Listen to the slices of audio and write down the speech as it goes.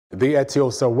The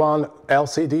Eti-Osa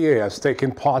LCDA has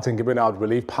taken part in giving out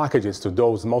relief packages to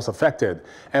those most affected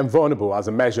and vulnerable as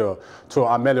a measure to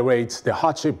ameliorate the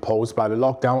hardship posed by the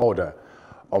lockdown order.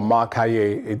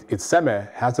 Omokhaiye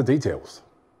Itseme has the details.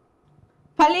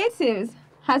 Palliatives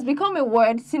has become a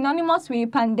word synonymous with the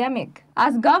pandemic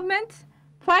as government,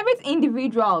 private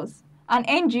individuals and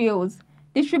NGOs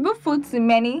distribute food to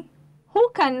many who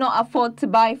cannot afford to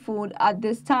buy food at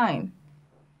this time.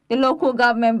 The local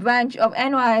government branch of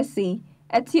NYSC,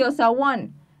 Eti-Osa,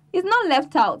 is not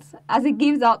left out as it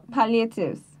gives out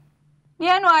palliatives. The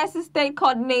NYSC State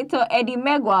Coordinator Eddie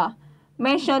Megwa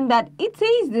mentioned that it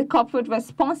is the corporate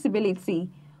responsibility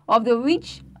of the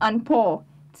rich and poor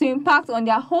to impact on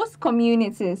their host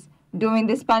communities during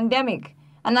this pandemic,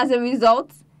 and as a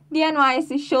result, the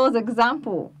NYSC shows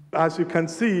example. As you can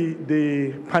see,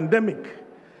 the pandemic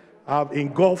have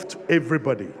engulfed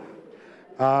everybody.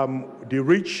 The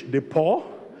rich, the poor,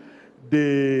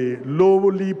 the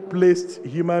lowly placed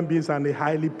human beings and the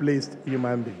highly placed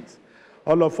human beings.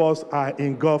 All of us are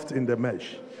engulfed in the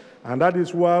mesh. And that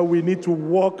is why we need to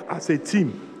work as a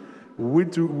team.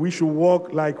 We should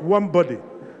work like one body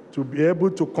to be able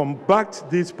to combat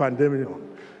this pandemic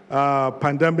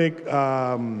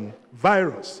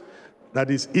virus that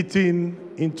is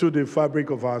eating into the fabric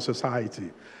of our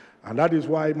society. And that is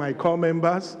why my core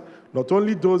members, not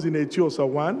only those in Eti-Osa,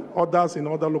 others in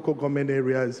other local government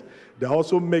areas, they're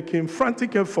also making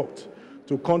frantic effort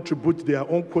to contribute their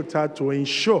own quota to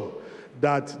ensure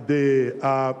that the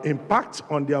impact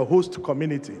on their host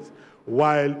communities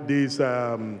while this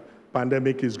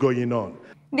pandemic is going on.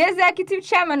 The executive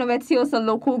chairman of Eti-Osa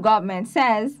local government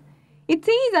says it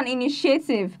is an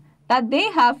initiative that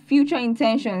they have future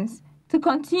intentions to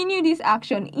continue this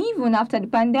action even after the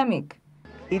pandemic.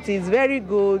 It is very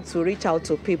good to reach out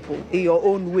to people in your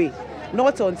own way,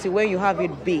 not until when you have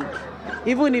it big.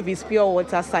 Even if it's pure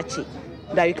water sachet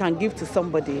that you can give to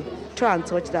somebody, try and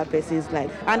touch that person's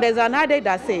life. And there's an adage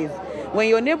that says, when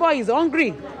your neighbor is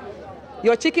hungry,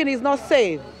 your chicken is not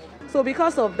safe. So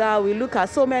because of that, we look at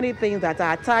so many things that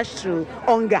are attached to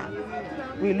hunger.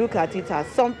 We look at it as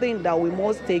something that we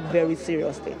must take very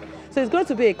seriously. So it's going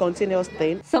to be a continuous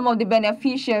thing. Some of the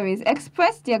beneficiaries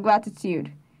expressed their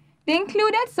gratitude. They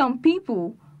included some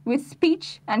people with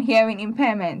speech and hearing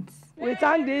impairments. We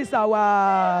thank this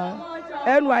our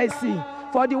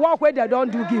NYSC for the work where they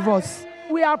don't give us.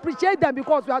 We appreciate them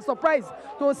because we are surprised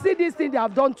to see this thing they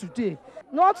have done today.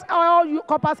 Not all you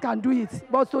coppers can do it,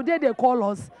 but today they call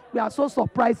us. We are so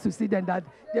surprised to see them that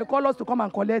they call us to come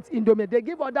and collect Indomie. They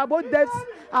give order both deaths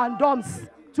and dumps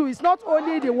too. It's not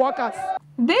only the workers.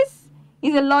 This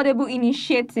is a laudable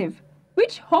initiative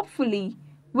which hopefully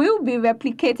will be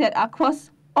replicated across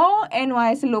all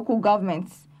NYSC local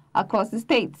governments across the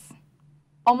states.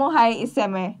 Omokhaiye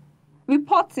Itseme,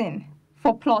 reporting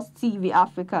for Plus TV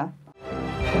Africa.